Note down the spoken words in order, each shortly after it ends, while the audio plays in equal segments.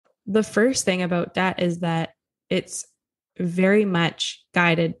the first thing about debt is that it's very much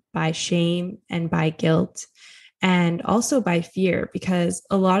guided by shame and by guilt and also by fear, because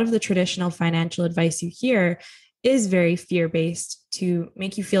a lot of the traditional financial advice you hear is very fear based to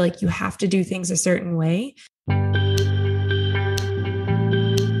make you feel like you have to do things a certain way.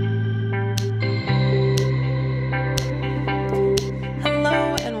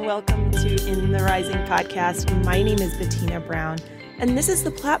 Hello and welcome to In the Rising podcast. My name is Bettina Brown, and this is the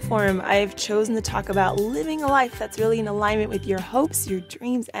platform I've chosen to talk about living a life that's really in alignment with your hopes, your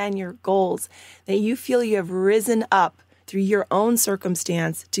dreams, and your goals, that you feel you have risen up through your own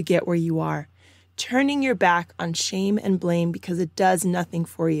circumstance to get where you are, turning your back on shame and blame because it does nothing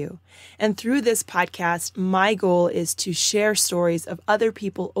for you. And through this podcast, my goal is to share stories of other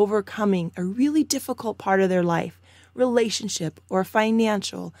people overcoming a really difficult part of their life, relationship or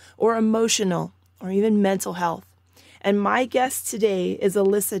financial or emotional or even mental health. And my guest today is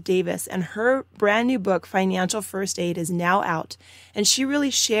Alyssa Davis, and her brand new book, Financial First Aid, is now out. And she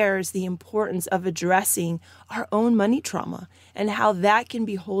really shares the importance of addressing our own money trauma and how that can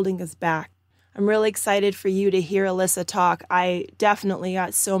be holding us back. I'm really excited for you to hear Alyssa talk. I definitely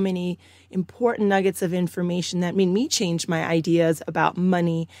got so many important nuggets of information that made me change my ideas about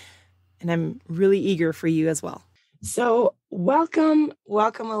money, and I'm really eager for you as well. So welcome,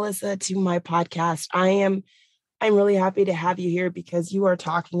 Alyssa, to my podcast. I'm really happy to have you here because you are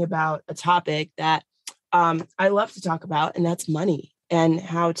talking about a topic that I love to talk about, and that's money and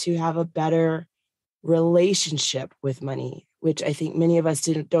how to have a better relationship with money, which I think many of us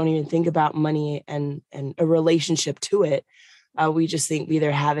don't even think about money and a relationship to it. We just think we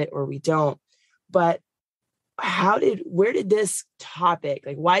either have it or we don't. But where did this topic,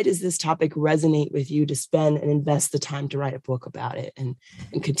 why does this topic resonate with you to spend and invest the time to write a book about it and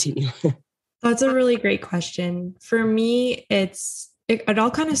continue? That's a really great question. For me, it all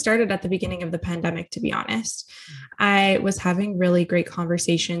kind of started at the beginning of the pandemic, to be honest. I was having really great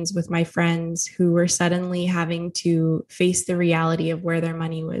conversations with my friends who were suddenly having to face the reality of where their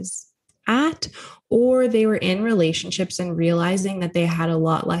money was at, or they were in relationships and realizing that they had a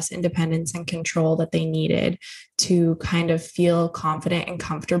lot less independence and control that they needed to kind of feel confident and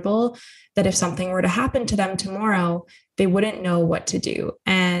comfortable that if something were to happen to them tomorrow, they wouldn't know what to do.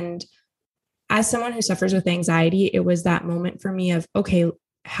 And as someone who suffers with anxiety, it was that moment for me of, okay,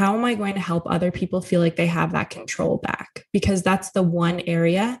 how am I going to help other people feel like they have that control back? Because that's the one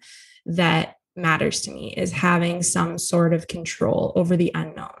area that matters to me, is having some sort of control over the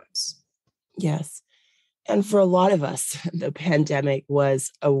unknowns. Yes. And for a lot of us, the pandemic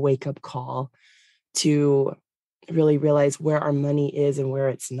was a wake-up call to really realize where our money is and where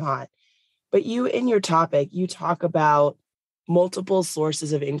it's not. But you, in your topic, you talk about multiple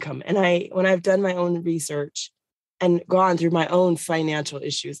sources of income. And when I've done my own research and gone through my own financial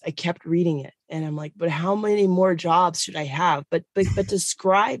issues, I kept reading it. And I'm like, but how many more jobs should I have? But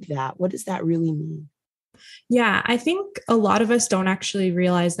describe that. What does that really mean? Yeah, I think a lot of us don't actually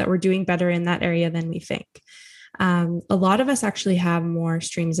realize that we're doing better in that area than we think. A lot of us actually have more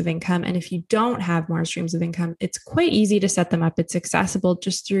streams of income. And if you don't have more streams of income, it's quite easy to set them up. It's accessible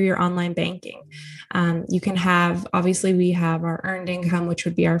just through your online banking. You can have, obviously, we have our earned income, which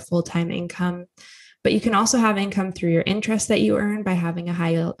would be our full-time income. But you can also have income through your interest that you earn by having a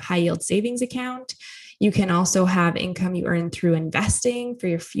high yield savings account. You can also have income you earn through investing for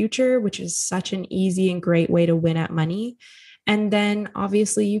your future, which is such an easy and great way to win at money. And then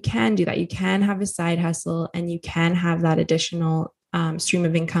obviously you can do that. You can have a side hustle and you can have that additional stream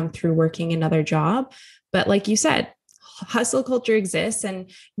of income through working another job. But like you said, hustle culture exists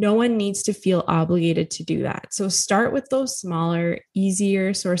and no one needs to feel obligated to do that. So start with those smaller,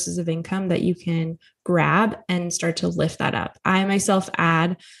 easier sources of income that you can grab and start to lift that up. I myself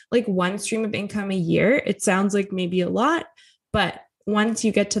add like one stream of income a year. It sounds like maybe a lot, but once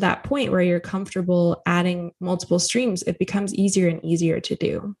you get to that point where you're comfortable adding multiple streams, it becomes easier and easier to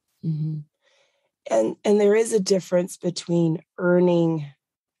do. Mm-hmm. And there is a difference between earning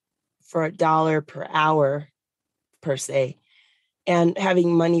for $1 per hour per se, and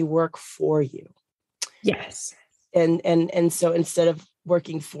having money work for you. Yes. And so instead of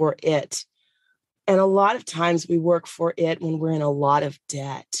working for it, and a lot of times we work for it when we're in a lot of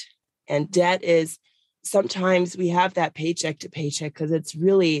debt. And debt is, sometimes we have that paycheck to paycheck because it's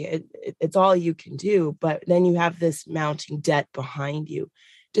really, it's all you can do. But then you have this mounting debt behind you.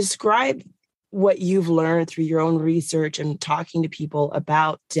 Describe what you've learned through your own research and talking to people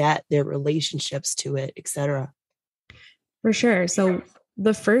about debt, their relationships to it, et cetera. For sure. So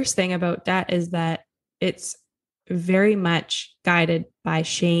the first thing about debt is that it's very much guided by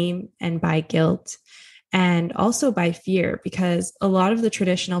shame and by guilt and also by fear, because a lot of the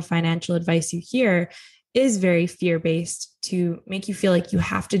traditional financial advice you hear is very fear-based to make you feel like you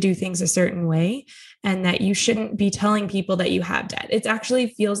have to do things a certain way and that you shouldn't be telling people that you have debt. It actually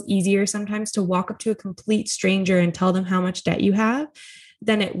feels easier sometimes to walk up to a complete stranger and tell them how much debt you have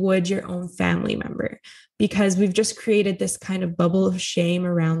than it would your own family member, because we've just created this kind of bubble of shame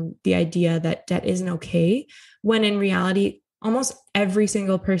around the idea that debt isn't okay, when in reality, almost every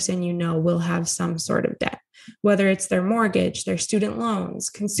single person you know will have some sort of debt, whether it's their mortgage, their student loans,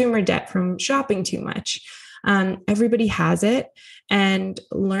 consumer debt from shopping too much. Everybody has it. And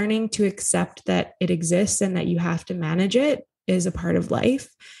learning to accept that it exists and that you have to manage it is a part of life.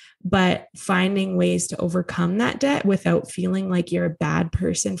 But finding ways to overcome that debt without feeling like you're a bad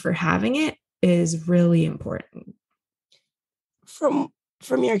person for having it is really important. From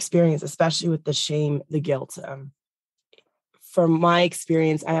your experience, especially with the shame, the guilt, from my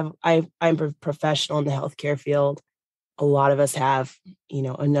experience, I'm a professional in the healthcare field. A lot of us have,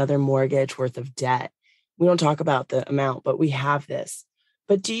 another mortgage worth of debt. We don't talk about the amount, but we have this.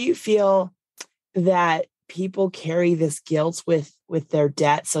 But do you feel that people carry this guilt with their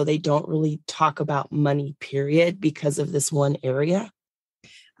debt, so they don't really talk about money, period, because of this one area?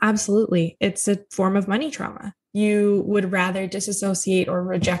 Absolutely. It's a form of money trauma. You would rather disassociate or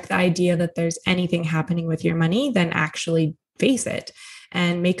reject the idea that there's anything happening with your money than actually face it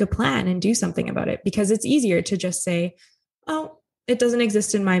and make a plan and do something about it, because it's easier to just say, oh, it doesn't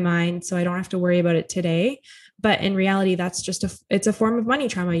exist in my mind, so I don't have to worry about it today. But in reality, that's just it's a form of money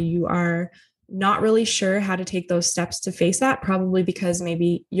trauma. You are not really sure how to take those steps to face that, probably because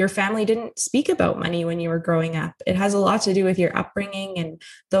maybe your family didn't speak about money when you were growing up. It has a lot to do with your upbringing and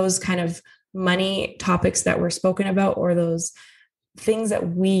those kind of money topics that were spoken about, or those things that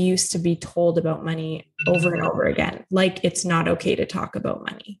we used to be told about money over and over again, like it's not okay to talk about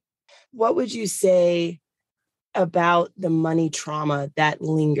money. What would you say about the money trauma that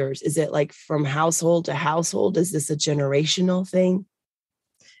lingers? Is it like from household to household? Is this a generational thing?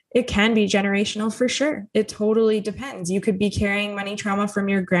 It can be generational for sure. It totally depends. You could be carrying money trauma from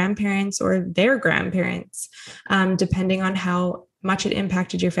your grandparents or their grandparents, depending on how much it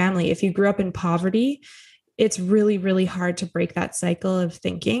impacted your family. If you grew up in poverty, it's really, really hard to break that cycle of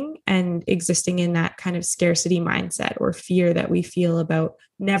thinking and existing in that kind of scarcity mindset or fear that we feel about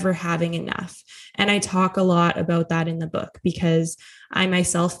never having enough. And I talk a lot about that in the book, because I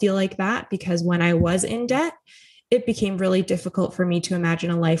myself feel like that, because when I was in debt, it became really difficult for me to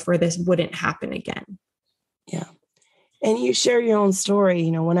imagine a life where this wouldn't happen again. Yeah. And you share your own story,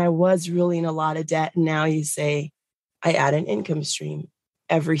 when I was really in a lot of debt, and now you say, I add an income stream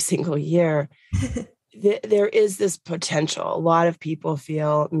every single year. There is this potential. A lot of people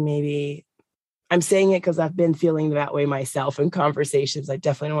feel, maybe I'm saying it because I've been feeling that way myself in conversations. I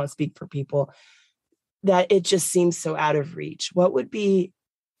definitely don't want to speak for people, that it just seems so out of reach. What would be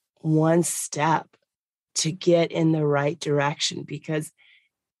one step to get in the right direction? Because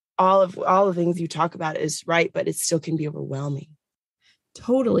all the things you talk about is right, but it still can be overwhelming.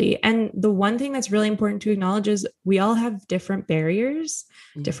 Totally. And the one thing that's really important to acknowledge is we all have different barriers,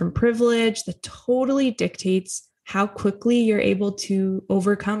 different privilege that totally dictates how quickly you're able to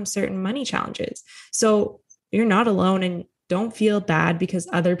overcome certain money challenges. So you're not alone, and don't feel bad because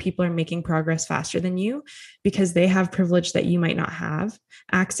other people are making progress faster than you, because they have privilege that you might not have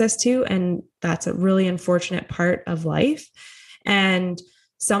access to. And that's a really unfortunate part of life. And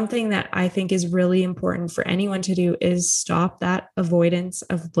something that I think is really important for anyone to do is stop that avoidance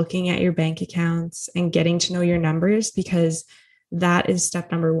of looking at your bank accounts and getting to know your numbers, because that is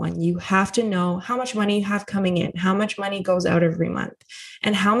step number one. You have to know how much money you have coming in, how much money goes out every month,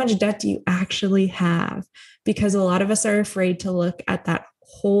 and how much debt do you actually have, because a lot of us are afraid to look at that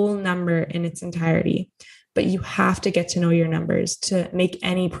whole number in its entirety. But you have to get to know your numbers to make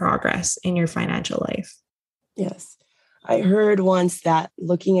any progress in your financial life. Yes. I heard once that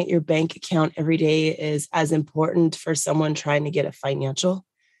looking at your bank account every day is as important for someone trying to get a financial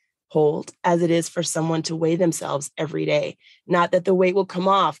hold as it is for someone to weigh themselves every day. Not that the weight will come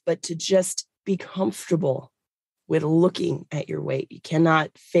off, but to just be comfortable with looking at your weight. You cannot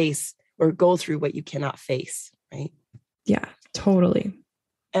face or go through what you cannot face, right? Yeah, totally.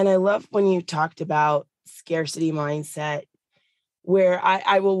 And I love when you talked about scarcity mindset, where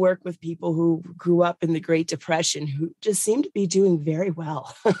I will work with people who grew up in the Great Depression who just seem to be doing very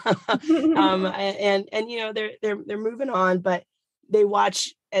well. And they're moving on, but they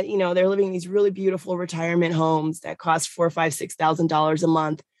watch, they're living in these really beautiful retirement homes that cost $4,000, $5,000, $6,000 a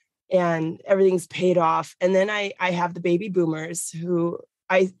month, and everything's paid off. And then I have the baby boomers who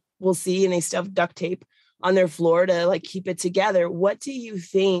I will see, and they still have duct tape on their floor to like keep it together. What do you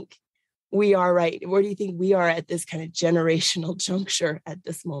think we are right? Where do you think we are at this kind of generational juncture at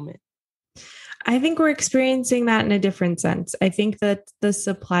this moment? I think we're experiencing that in a different sense. I think that the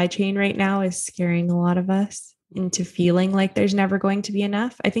supply chain right now is scaring a lot of us into feeling like there's never going to be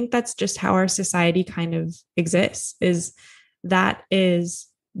enough. I think that's just how our society kind of exists, is that is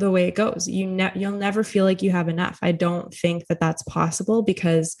the way it goes. You'll never feel like you have enough. I don't think that that's possible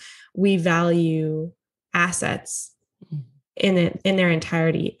because we value assets in their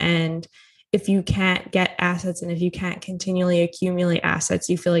entirety. And if you can't get assets and if you can't continually accumulate assets,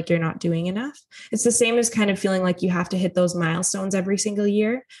 you feel like you're not doing enough. It's the same as kind of feeling like you have to hit those milestones every single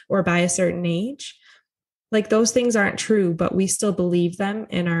year or by a certain age. Like those things aren't true, but we still believe them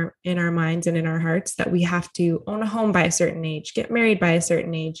in our minds and in our hearts that we have to own a home by a certain age, get married by a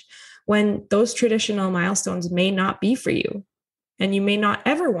certain age, when those traditional milestones may not be for you and you may not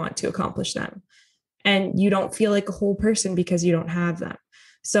ever want to accomplish them. And you don't feel like a whole person because you don't have them.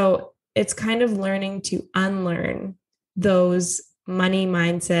 So it's kind of learning to unlearn those money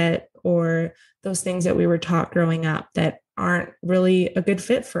mindset or those things that we were taught growing up that aren't really a good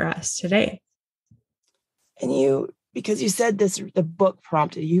fit for us today. And because you said this, the book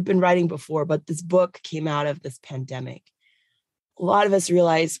prompted, you've been writing before, but this book came out of this pandemic. A lot of us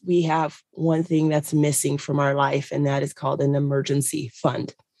realize we have one thing that's missing from our life, and that is called an emergency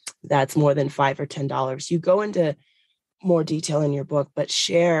fund. That's more than $5 or $10. You go into more detail in your book, but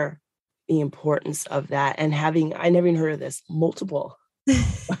share the importance of that and I never even heard of this, multiple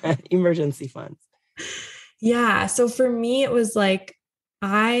emergency funds. Yeah. So for me, it was like,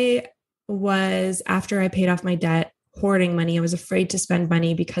 after I paid off my debt, hoarding money. I was afraid to spend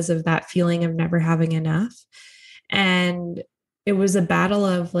money because of that feeling of never having enough. And it was a battle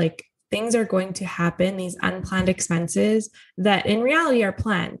of like, things are going to happen, these unplanned expenses that in reality are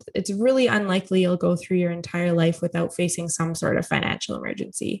planned. It's really unlikely you'll go through your entire life without facing some sort of financial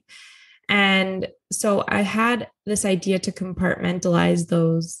emergency. And so I had this idea to compartmentalize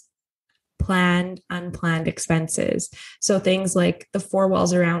those planned, unplanned expenses. So things like the four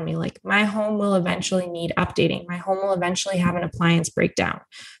walls around me, like my home will eventually need updating. My home will eventually have an appliance breakdown.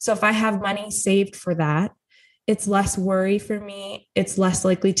 So if I have money saved for that, it's less worry for me. It's less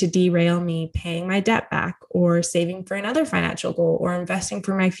likely to derail me paying my debt back or saving for another financial goal or investing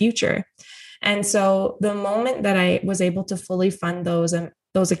for my future. And so the moment that I was able to fully fund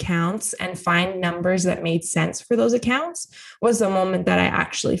those accounts and find numbers that made sense for those accounts was the moment that I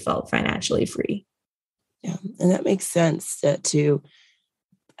actually felt financially free. Yeah. And that makes sense to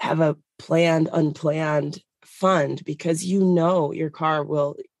have a planned, unplanned fund, because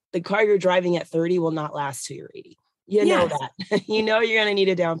the car you're driving at 30 will not last till you're 80. You know that. You know you're going to need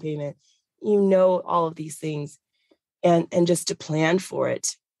a down payment. You know all of these things. And just to plan for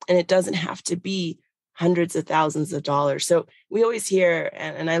it. And it doesn't have to be hundreds of thousands of dollars. So we always hear,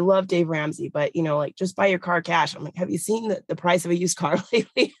 and I love Dave Ramsey, but like just buy your car cash. I'm like, have you seen the price of a used car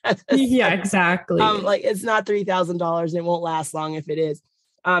lately? Yeah, exactly. Like it's not $3,000 and it won't last long if it is,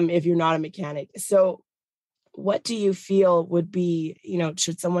 if you're not a mechanic. So what do you feel would be,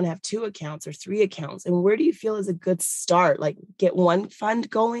 should someone have 2 accounts or 3 accounts? And where do you feel is a good start? Like get one fund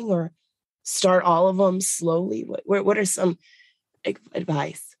going or start all of them slowly? What are some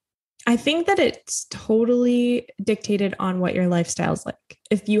advice? I think that it's totally dictated on what your lifestyle is like.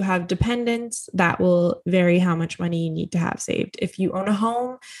 If you have dependents, that will vary how much money you need to have saved. If you own a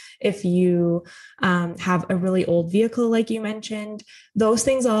home, if you have a really old vehicle, like you mentioned, those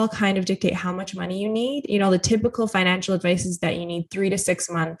things all kind of dictate how much money you need. The typical financial advice is that you need 3 to 6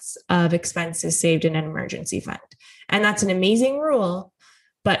 months of expenses saved in an emergency fund. And that's an amazing rule.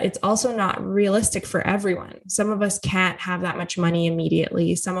 But it's also not realistic for everyone. Some of us can't have that much money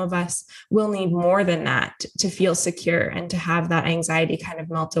immediately. Some of us will need more than that to feel secure and to have that anxiety kind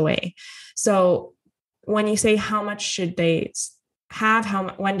of melt away. So when you say how much should they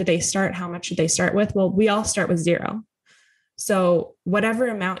have, when do they start, how much should they start with? Well, we all start with 0. So whatever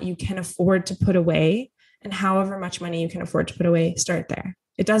amount you can afford to put away and however much money you can afford to put away, start there.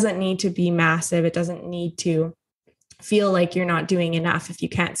 It doesn't need to be massive. It doesn't need to feel like you're not doing enough if you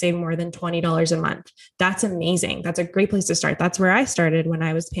can't save more than $20 a month. That's amazing. That's a great place to start. That's where I started when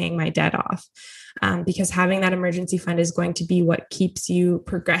I was paying my debt off, because having that emergency fund is going to be what keeps you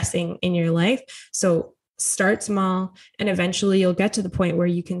progressing in your life. So start small, and eventually you'll get to the point where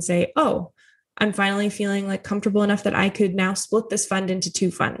you can say, oh, I'm finally feeling like comfortable enough that I could now split this fund into 2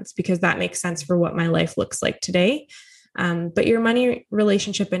 funds because that makes sense for what my life looks like today. But your money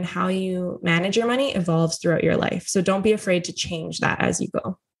relationship and how you manage your money evolves throughout your life. So don't be afraid to change that as you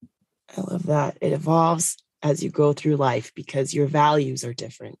go. I love that. It evolves as you go through life because your values are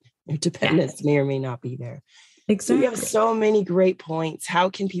different. Your dependence may or may not be there. So you have Exactly. so many great points. How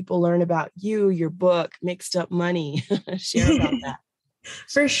can people learn about you, your book, Mixed Up Money? Share about that.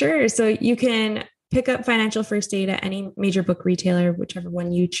 For sure. So you can pick up Financial First Aid at any major book retailer, whichever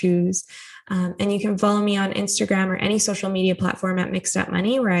one you choose. And you can follow me on Instagram or any social media platform at Mixed Up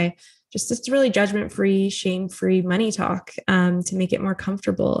Money, where I it's really judgment-free, shame-free money talk to make it more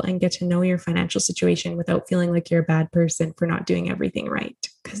comfortable and get to know your financial situation without feeling like you're a bad person for not doing everything right,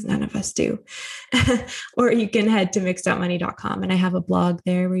 because none of us do. Or you can head to mixedupmoney.com, and I have a blog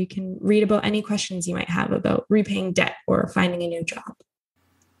there where you can read about any questions you might have about repaying debt or finding a new job.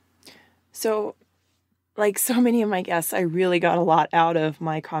 So, like so many of my guests, I really got a lot out of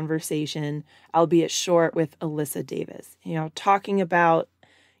my conversation, albeit short, with Alyssa Davis, talking about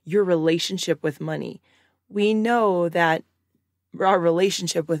your relationship with money. We know that our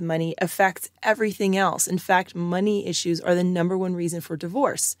relationship with money affects everything else. In fact, money issues are the number one reason for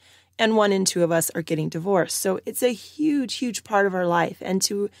divorce. And 1 in 2 of us are getting divorced. So it's a huge, huge part of our life. And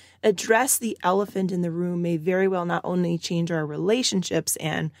to address the elephant in the room may very well not only change our relationships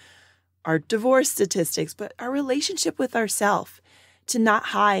and our divorce statistics, but our relationship with ourselves. To not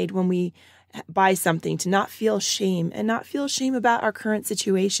hide when we buy something, to not feel shame and not feel shame about our current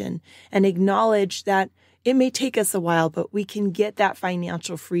situation, and acknowledge that it may take us a while, but we can get that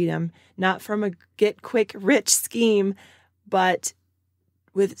financial freedom, not from a get quick rich scheme, but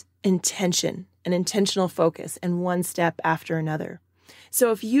with intention, an intentional focus, and one step after another.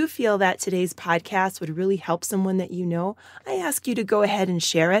 So if you feel that today's podcast would really help someone that you know, I ask you to go ahead and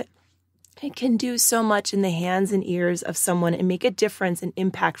share it. It can do so much in the hands and ears of someone and make a difference and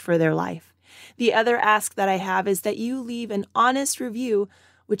impact for their life. The other ask that I have is that you leave an honest review,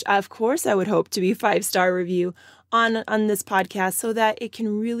 which of course I would hope to be 5-star review on this podcast, so that it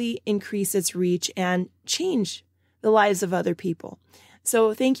can really increase its reach and change the lives of other people.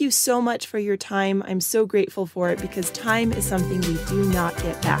 So thank you so much for your time. I'm so grateful for it, because time is something we do not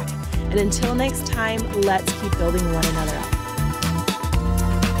get back. And until next time, let's keep building one another up.